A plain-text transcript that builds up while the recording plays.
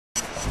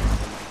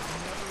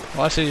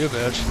Well, I see you,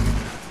 bitch.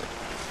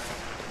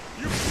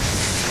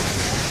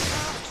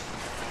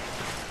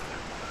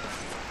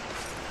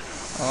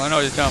 Oh, I know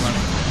you're coming.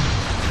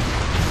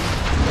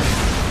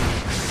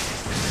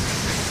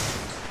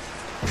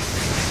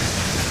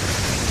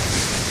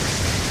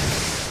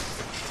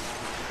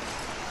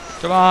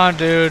 Come on,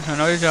 dude. I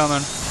know you're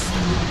coming.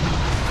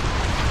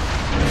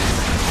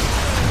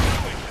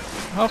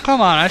 Oh,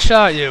 come on. I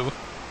shot you.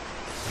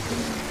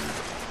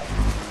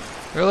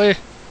 Really?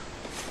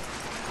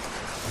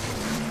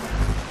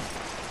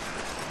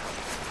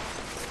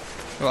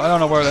 Well, I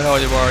don't know where the hell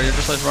you are. You're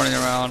just like running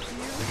around.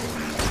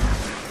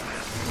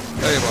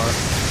 There you are.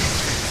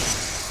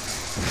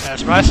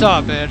 That's what I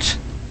saw, bitch.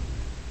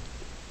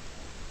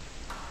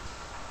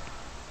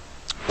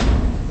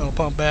 Little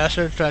punk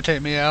bastard try to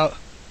take me out.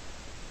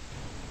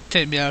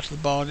 Take me out to the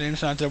ball game.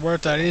 It's not gonna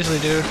work that easily,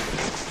 dude.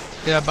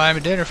 You gotta buy me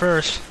dinner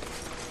first.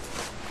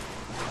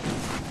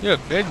 You're a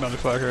big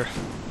motherfucker.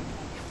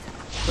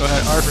 Go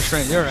ahead, arc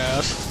restraint your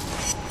ass.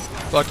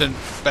 Fucking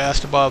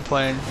basketball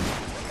playing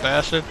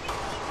bastard.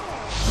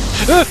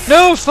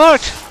 No, fuck!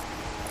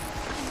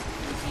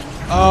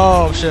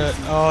 Oh shit.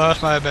 Oh,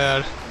 that's my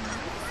bad.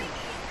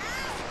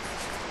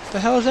 What the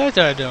hell is that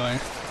guy doing?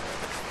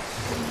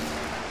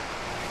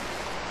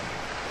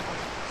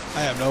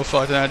 I have no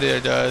fucking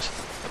idea, guys.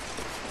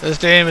 This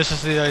game is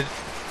just the like,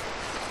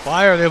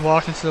 why are they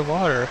walking through the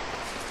water?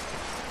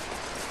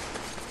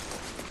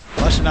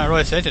 Unless they're not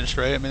really thinking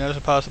straight. I mean, there's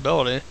a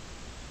possibility.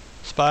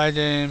 Spy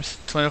games,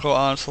 clinical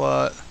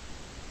onslaught.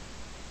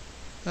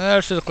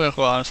 There's the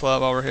clinical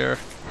onslaught while we're here.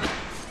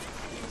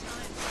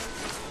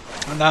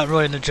 I'm not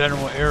really in the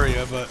general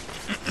area, but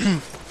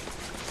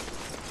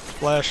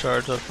splash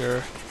shards up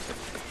here.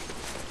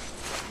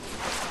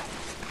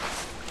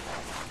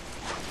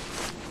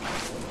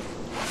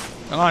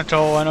 Come on,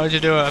 Cole, I know what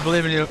you're doing. I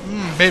believe in you.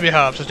 Baby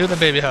hops. Let's do the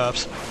baby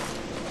hops.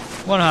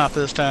 One hop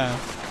this time.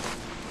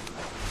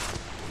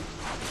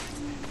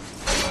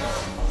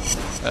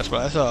 That's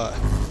what I thought.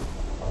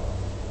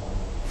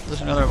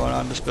 There's another one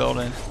on this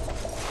building.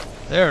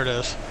 There it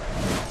is.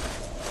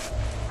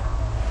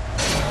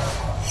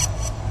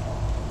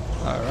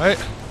 Alright.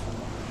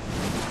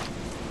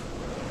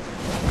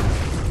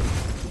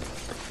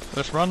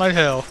 Let's run like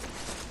hell.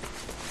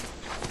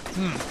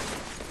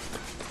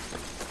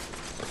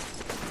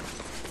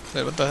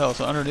 Wait, what the hell? Is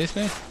it underneath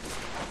me?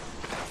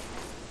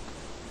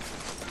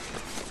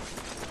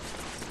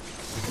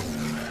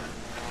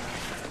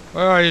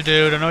 Where are you,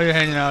 dude? I know you're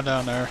hanging out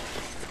down there.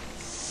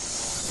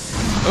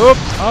 Oop!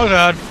 Oh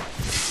god.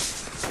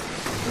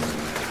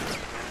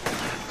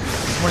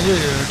 What are you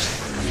dudes?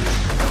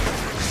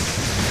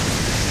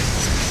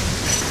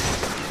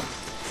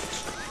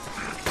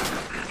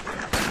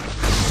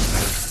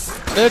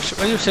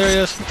 Bitch, are you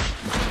serious?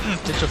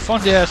 Get your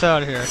funky ass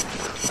out of here.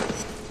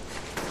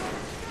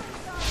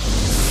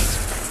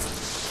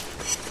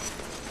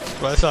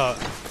 That's what I thought.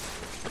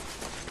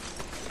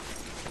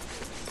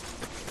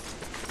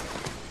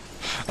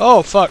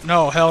 Oh fuck,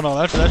 no, hell no,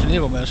 that's an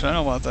evil mission, I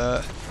don't want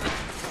that.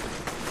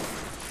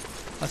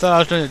 I thought I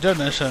was doing a good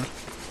mission.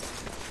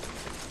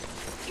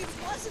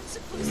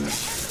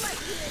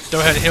 Go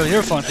ahead and heal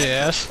your funky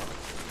ass.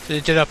 So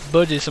you get up and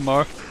budgie some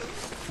more.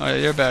 Oh yeah,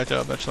 you're backed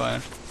up, that's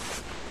fine.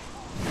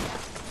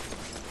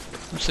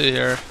 Let's see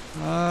here.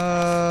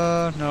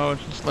 No,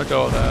 just let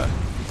go of that.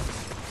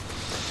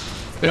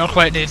 We don't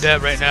quite need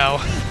that right now.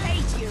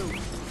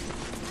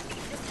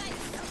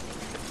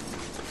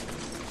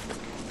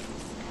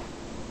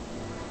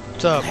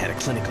 What's up? I had a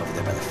clinic over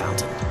there by the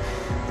fountain,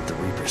 but the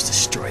Reapers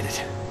destroyed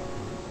it.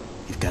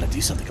 You've got to do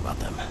something about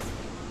them.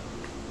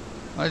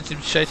 Why did you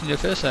be shaking your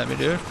fist at me,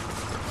 dude?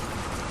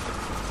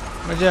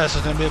 But yes,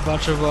 there's gonna be a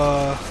bunch of,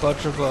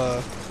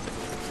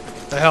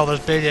 the hell, those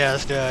big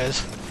ass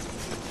guys.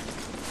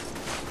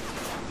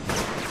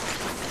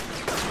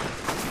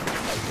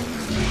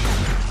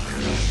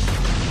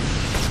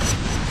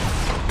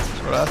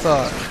 That's what I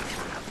thought.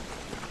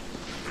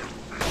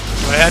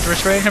 Do I have to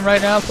restrain him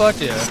right now? Fuck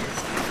yeah.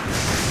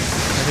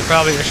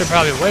 I should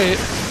probably wait.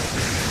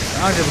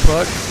 I don't give a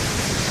fuck.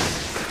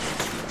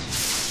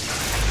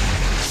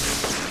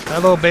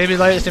 That little baby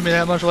light is giving me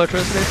that much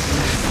electricity.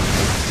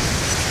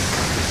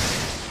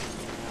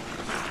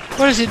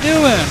 What is he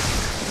doing?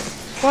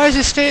 Why is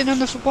he staying on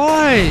this?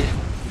 Why?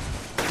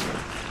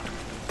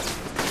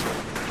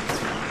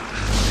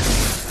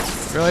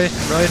 Really?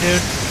 Really,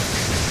 dude?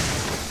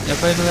 You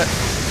playing with it?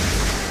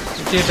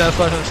 You keep that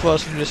fucking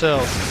explosive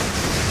yourself.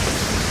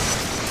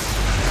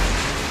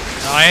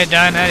 No, I ain't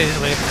dying that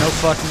easily. No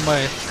fucking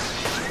way.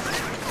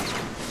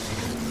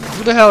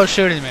 Who the hell is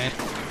shooting me?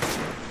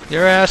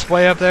 Your ass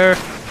way up there?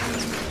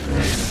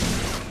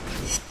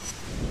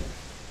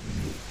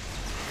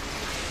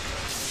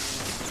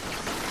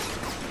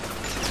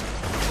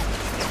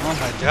 Oh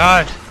my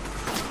god.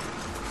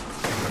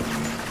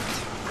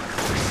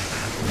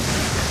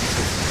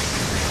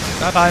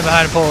 Stop hiding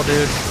behind a pole,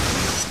 dude.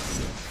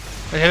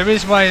 Like, the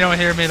reason why you don't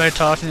hear me like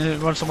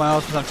talking once in a while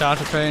is because I'm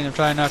concentrating. I'm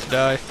trying not to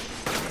die.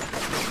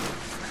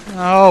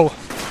 No.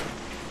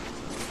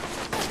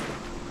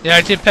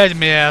 Yeah, keep petting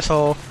me,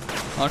 asshole.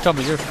 Oh, tell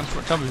me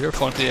you're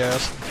funky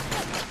ass.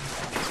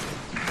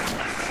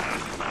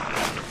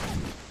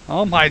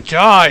 Oh my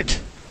god!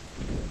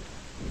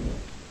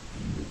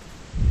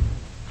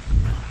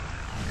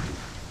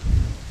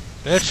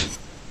 Bitch.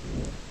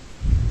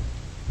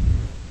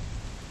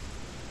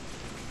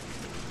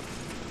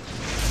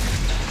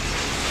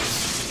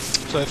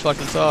 That's what I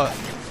fucking thought.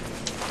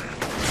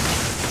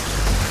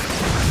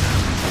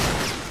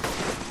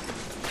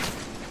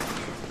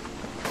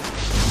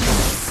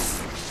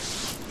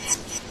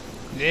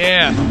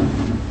 Yeah!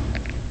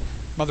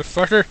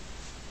 Motherfucker!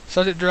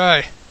 Set it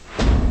dry.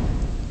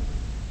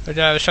 The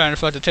guy was trying to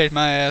fucking take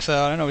my ass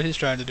out. I know what he's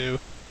trying to do.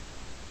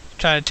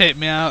 Trying to take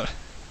me out.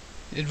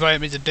 Invite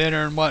me to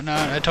dinner and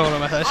whatnot. I told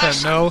him, I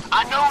said no.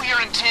 I know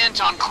you're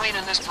intent on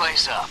cleaning this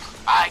place up.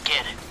 I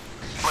get it.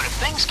 But if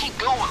things keep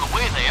going the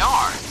way they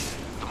are,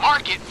 the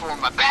market for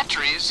my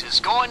batteries is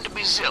going to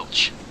be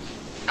zilch.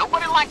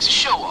 Nobody likes a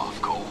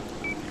show-off, Cole.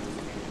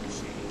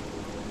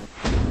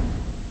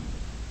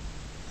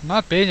 I'm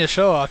not being a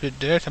show-off, you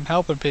dick. I'm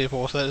helping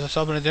people. So is there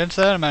something against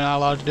that? Am I not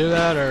allowed to do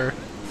that, or...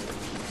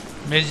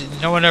 I mean,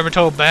 no one ever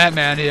told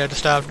Batman he had to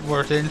stop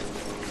working.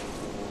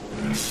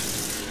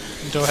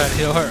 Go ahead and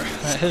heal her.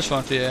 His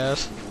funky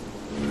ass.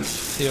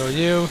 Heal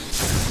you.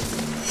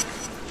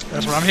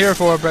 That's what I'm here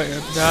for,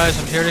 guys.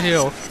 I'm here to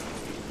heal.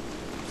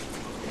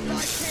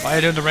 Why are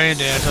you doing the rain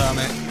dance on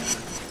me?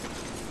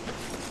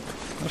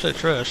 What's that,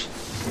 Trish?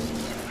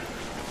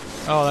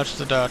 Oh, that's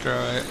the doctor,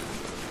 alright.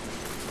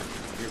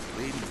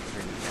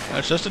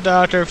 That's just a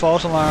doctor,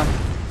 false alarm.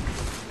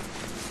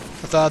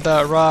 I thought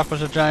that rock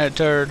was a giant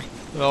turd.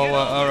 Oh,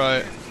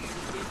 alright.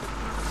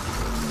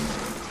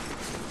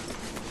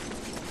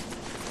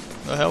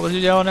 The hell was you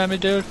yelling at me,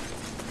 dude?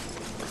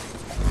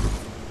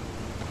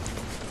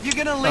 You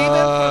gonna leave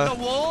it for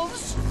the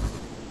wolves?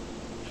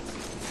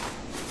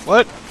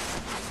 What?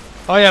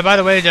 Oh yeah, by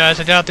the way,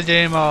 guys, I got the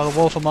game The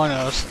Wolf Among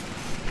Us.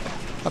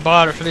 I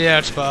bought it for the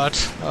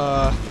Xbox.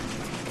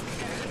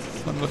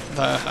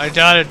 I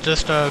got it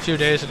just a few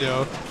days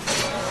ago.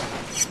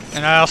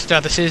 And I also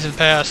got the season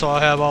pass, so I'll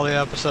have all the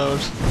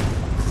episodes.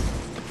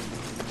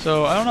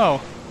 So, I don't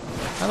know.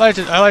 I liked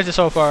it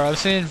so far. I've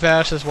seen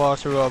Vash's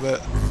walkthrough of it.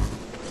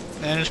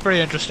 And it's pretty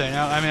interesting.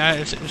 I mean,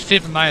 it's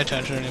keeping my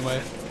attention anyway.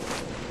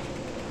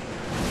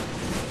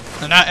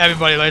 And not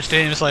everybody likes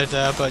games like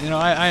that, but, you know,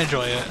 I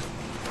enjoy it.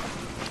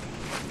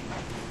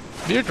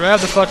 Did you grab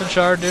the fucking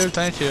shard, dude?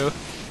 Thank you.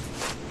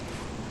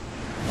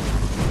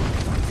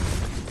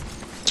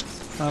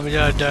 Oh, we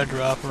got a dead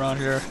drop around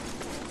here.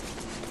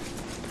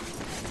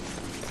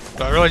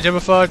 Do I really give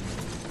a fuck?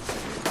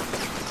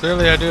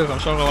 Clearly I do if I'm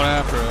still going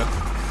after it.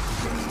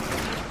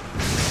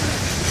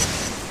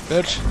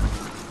 Bitch.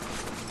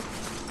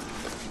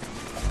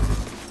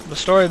 The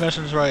story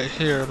mission's right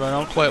here, but I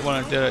don't quite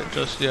want to get it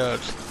just yet.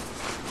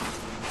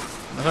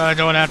 I'm kind of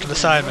going after the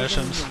side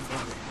missions.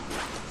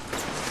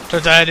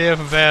 Took the idea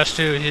from Vash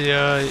too. He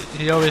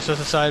always does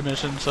the side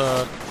missions.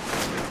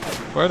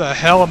 Where the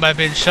hell am I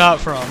being shot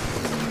from?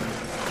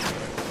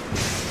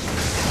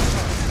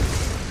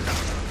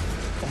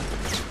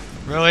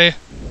 Really?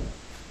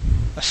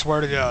 I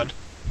swear to God.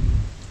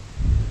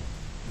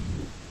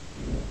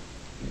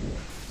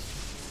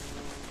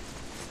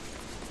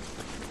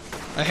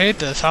 I hate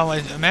this.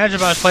 Imagine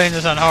if I was playing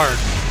this on hard.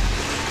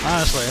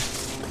 Honestly.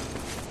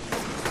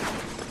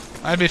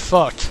 I'd be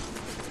fucked.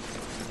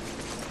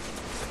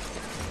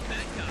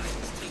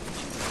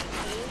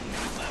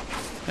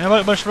 And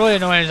what's really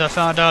annoying is I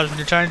found out is when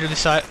you're trying to do these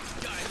side...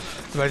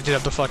 If I get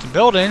up the fucking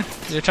building,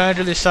 you're trying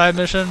to do these side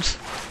missions,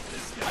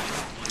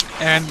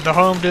 and the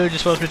home dude you're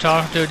supposed to be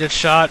talking to gets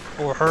shot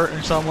or hurt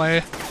in some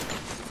way.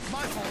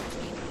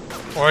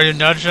 Or you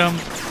nudge him.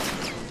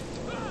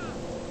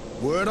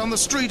 Word on the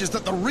street is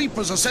that the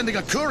Reapers are sending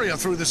a courier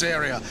through this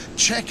area.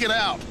 Check it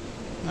out.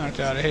 Oh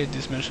god, I hate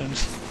these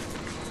missions.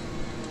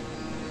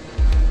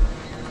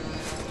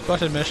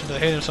 Fucking missions, I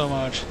hate them so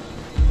much.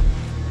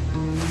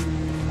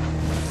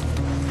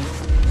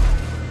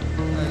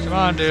 Hey, come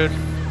on, dude.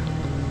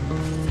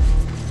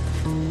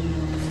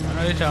 I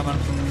know you're coming.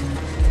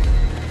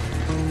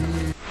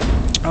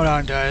 Hold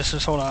on, guys.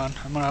 Just hold on.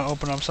 I'm gonna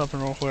open up something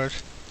real quick.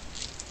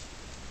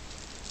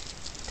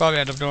 Probably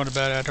end up going to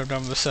bed after I'm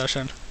done with this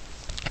session.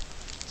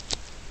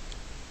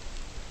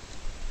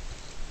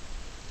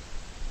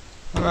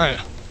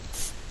 Alright.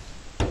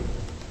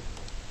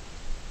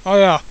 Oh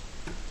yeah.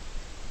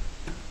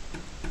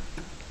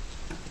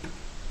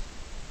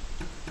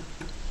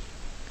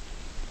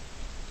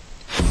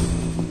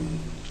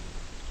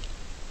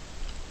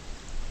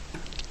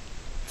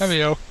 There we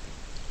go.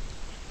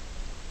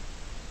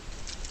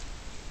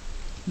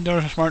 That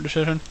was a smart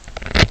decision.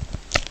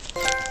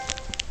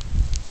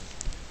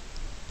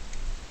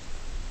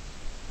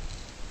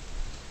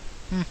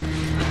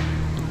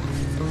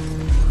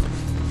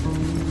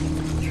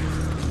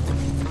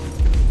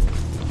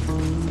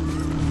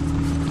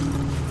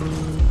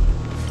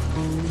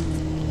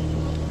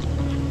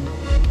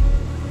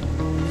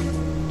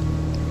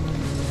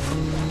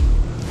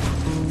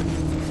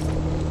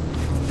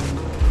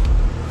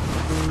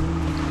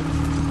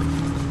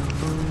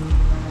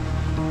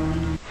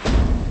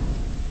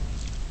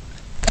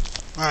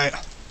 Alright.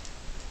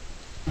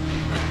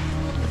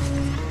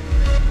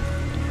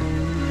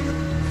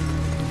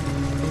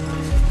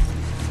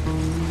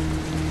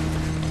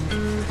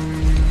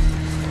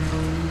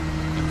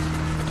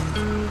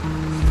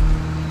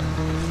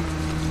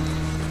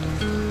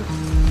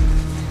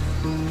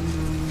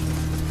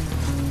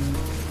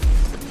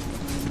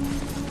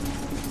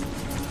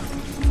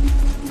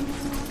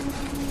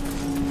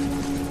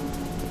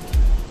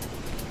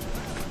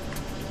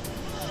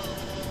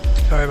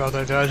 Sorry about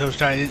that, guys. I was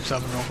trying to eat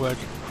something real quick.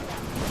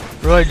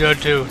 Really good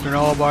too.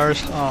 Granola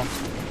bars.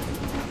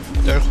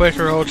 They're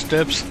Quaker Oats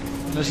dips.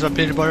 This is a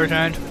peanut butter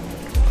kind.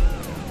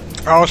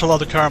 I also love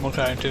the caramel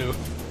kind too.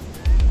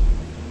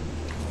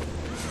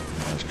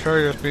 This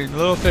courier's being a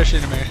little fishy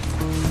to me.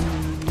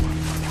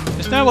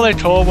 Isn't that what they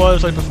told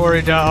was like before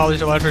he got all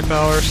these electric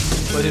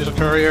powers? But he was a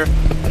courier.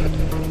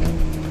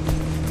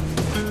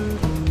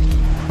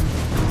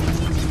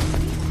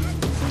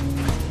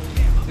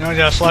 You only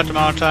got a select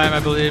amount of time, I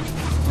believe.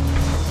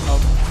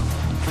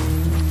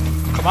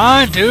 Come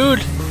on, dude!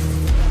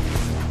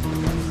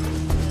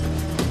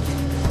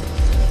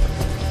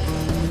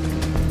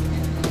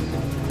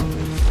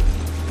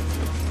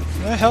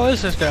 Where the hell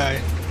is this guy?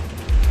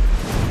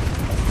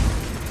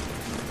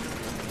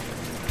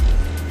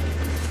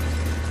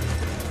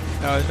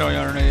 No, he's going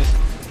underneath.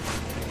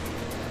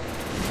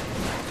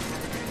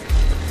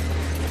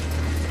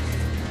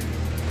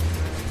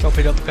 Don't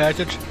pick up the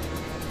package.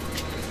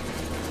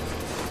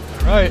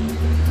 Alright.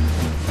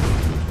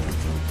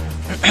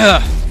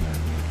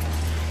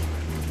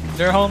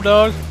 Their home,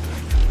 dog?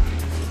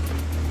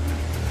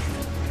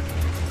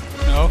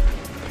 No.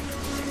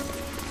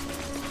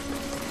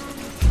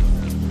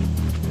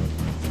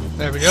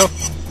 There we go.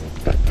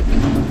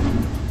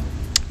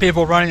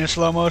 People running in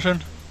slow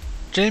motion.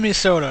 Jamie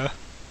Soda.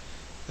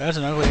 That's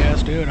an ugly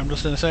ass dude, I'm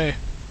just gonna say.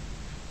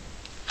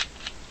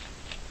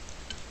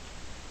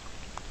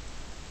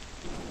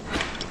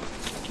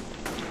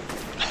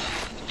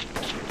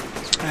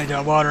 I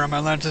got water on my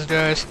lenses,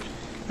 guys.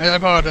 I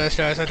apologize,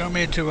 guys. I don't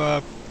mean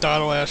to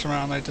dawdle ass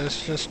around like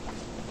this. Just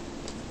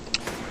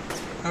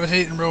I was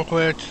eating real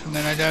quick, and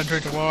then I didn't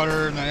drink the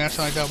water, and then I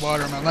accidentally got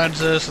water on my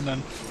lenses, and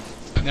then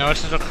you know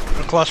it's just a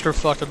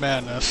clusterfuck of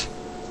madness.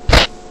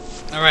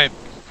 All right.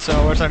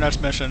 So what's our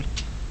next mission?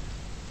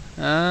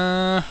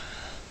 Let's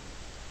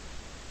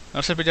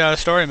see if we got a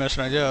story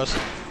mission, I guess.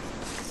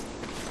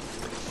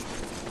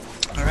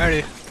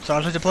 Alrighty.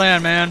 Sounds like a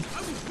plan, man.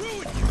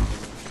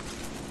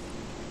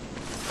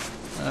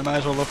 I might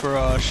as well look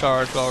for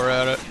shards while we're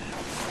at it.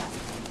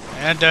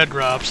 And dead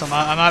drops. I'm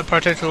not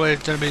particularly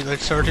going to be like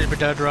searching for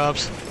dead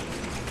drops,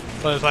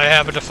 but if I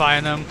happen to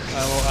find them,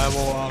 I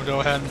will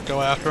go ahead and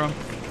go after them.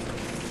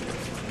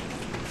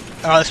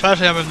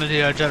 Especially up in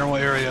the general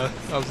area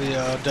of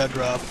the dead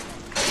drop.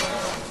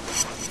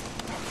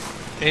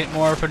 8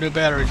 more for new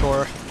battery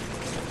core.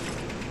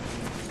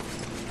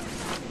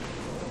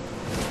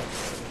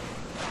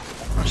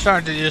 I'm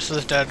starting to get used to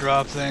this dead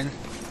drop thing.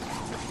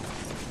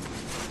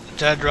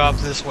 Dead drop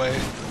this way.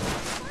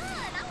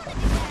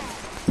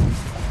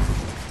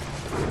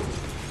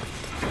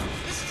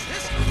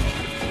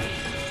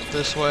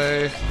 This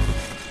way.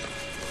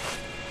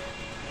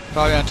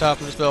 Probably on top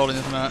of this building,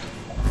 isn't it?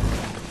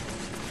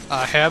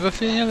 I have a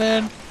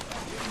feeling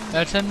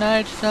that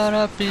tonight's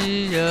gonna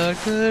be a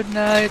good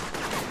night.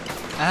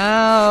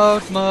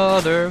 Out,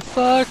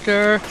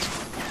 motherfucker.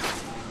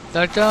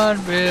 That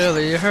gun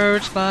really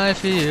hurts my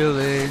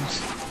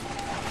feelings.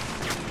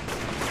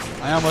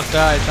 I almost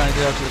died trying to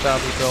get up to the top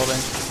of the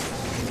building.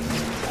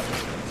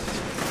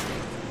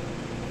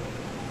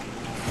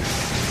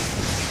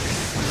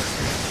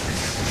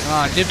 Come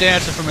on, keep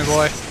dancing for me,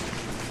 boy.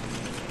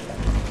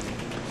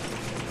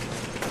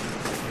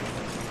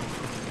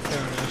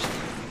 There it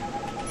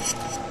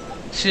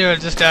is. See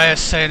what this guy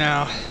has to say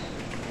now.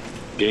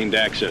 Gained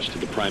access to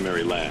the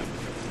primary lab.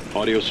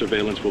 Audio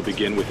surveillance will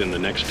begin within the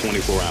next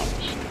 24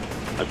 hours.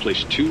 I've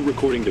placed 2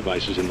 recording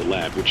devices in the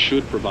lab, which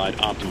should provide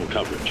optimal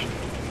coverage.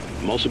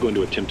 I'm also going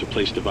to attempt to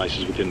place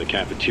devices within the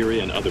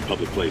cafeteria and other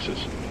public places.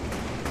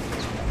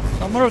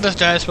 I wonder what this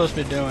guy is supposed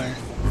to be doing.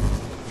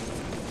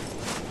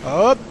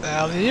 Oh,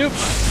 alley-oop.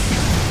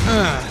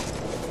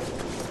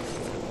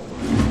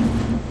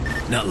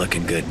 Not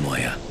looking good,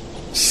 Moya.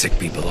 Sick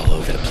people all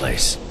over the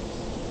place.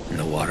 And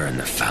the water in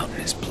the fountain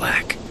is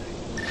black.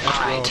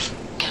 Alright,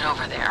 get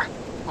over there.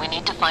 We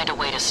need to find a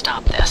way to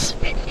stop this.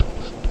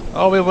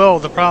 Oh, we will.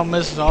 The problem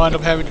is I'll end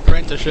up having to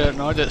drink the shit and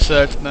I'll get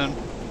sick, and then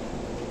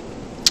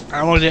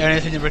I won't get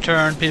anything in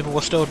return. People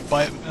will still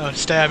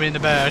stab me in the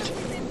back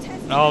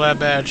and all that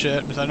bad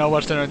shit, because I know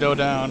what's gonna go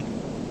down.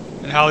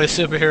 And how these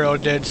superhero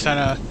did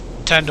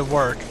tend to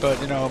work, but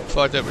you know,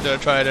 fuck it, we're gonna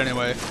try it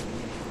anyway.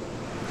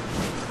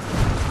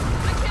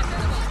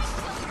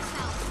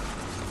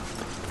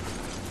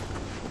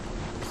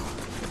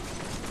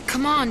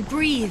 Come on,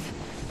 breathe.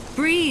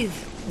 Breathe.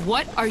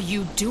 What are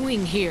you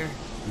doing here?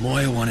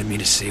 Moya wanted me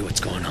to see what's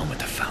going on with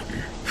the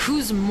fountain.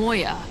 Who's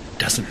Moya?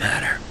 Doesn't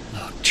matter.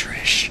 Look,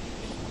 Trish.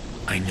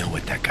 I know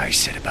what that guy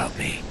said about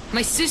me.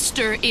 My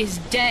sister is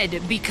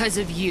dead because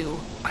of you.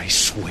 I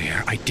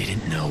swear I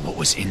didn't know what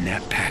was in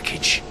that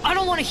package. I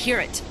don't want to hear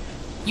it.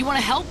 You want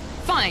to help?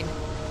 Fine.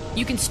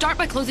 You can start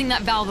by closing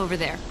that valve over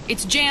there.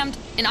 It's jammed,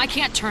 and I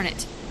can't turn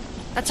it.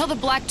 That's how the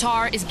black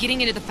tar is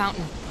getting into the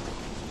fountain.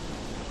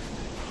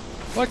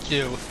 What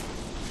do?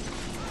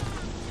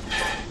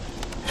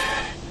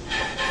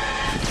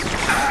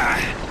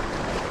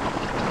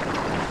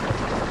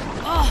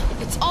 Oh,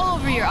 it's all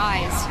over your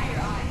eyes.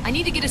 I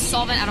need to get a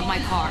solvent out of my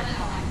car.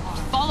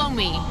 Follow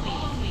me.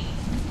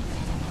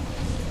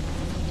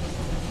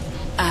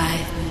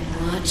 I've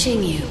been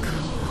watching you, Comin.